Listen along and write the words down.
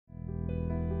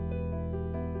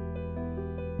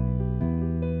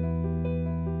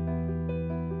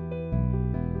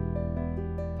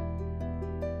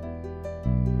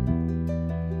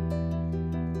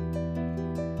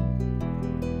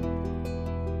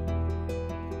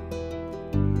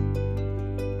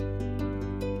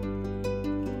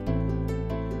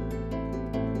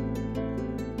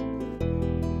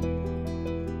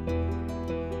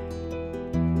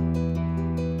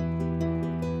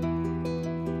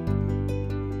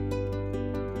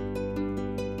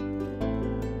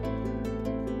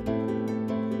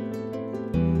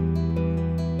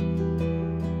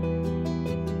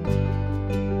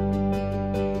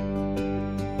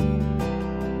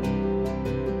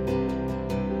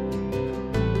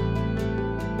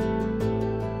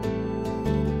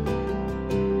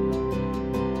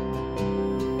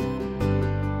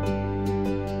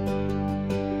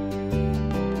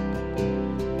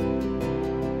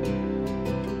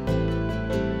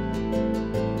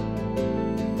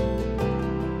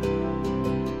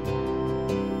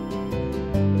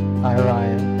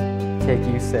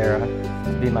Sarah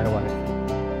to be my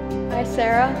wife. I,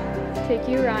 Sarah, take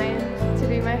you, Ryan, to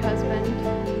be my husband.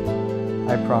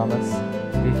 I promise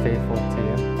to be faithful to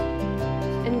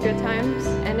you in good times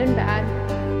and in bad,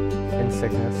 in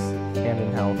sickness and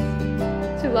in health,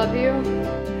 to love you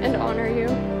and honor you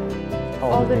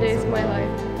all the days of my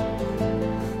life.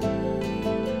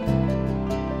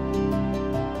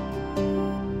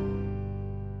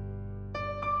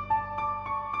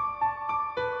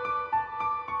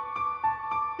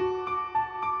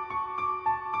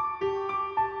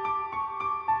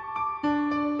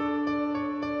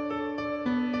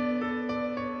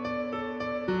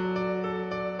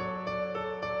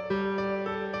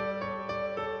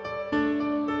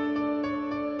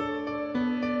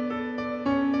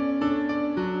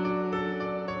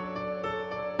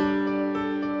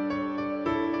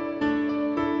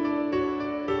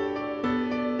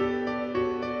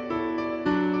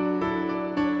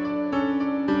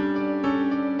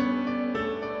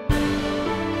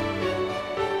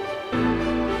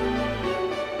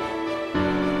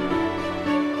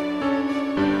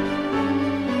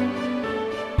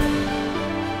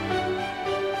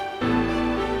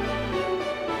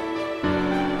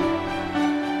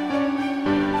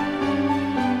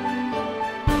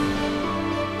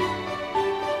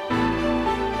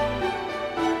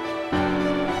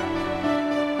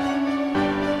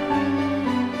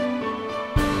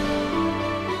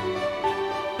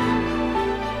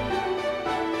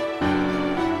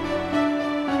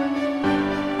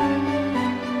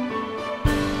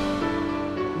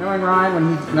 Knowing Ryan,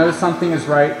 when he knows something is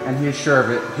right and he is sure of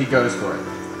it, he goes for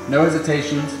it. No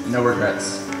hesitations, no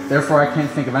regrets. Therefore, I can't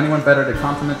think of anyone better to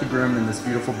compliment the groom than this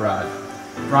beautiful bride.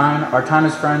 Ryan, our time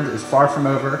as friends is far from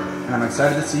over, and I'm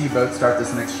excited to see you both start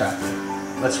this next chapter.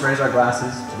 Let's raise our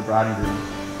glasses to the bride and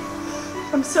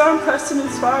groom. I'm so impressed and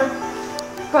inspired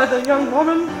by the young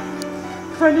woman,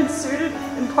 friend and student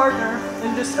and partner,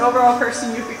 and just overall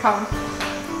person you've become.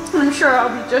 And I'm sure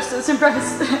I'll be just as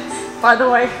impressed by the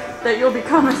way that you'll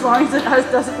become as long as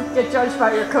it doesn't get judged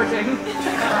by your coaching.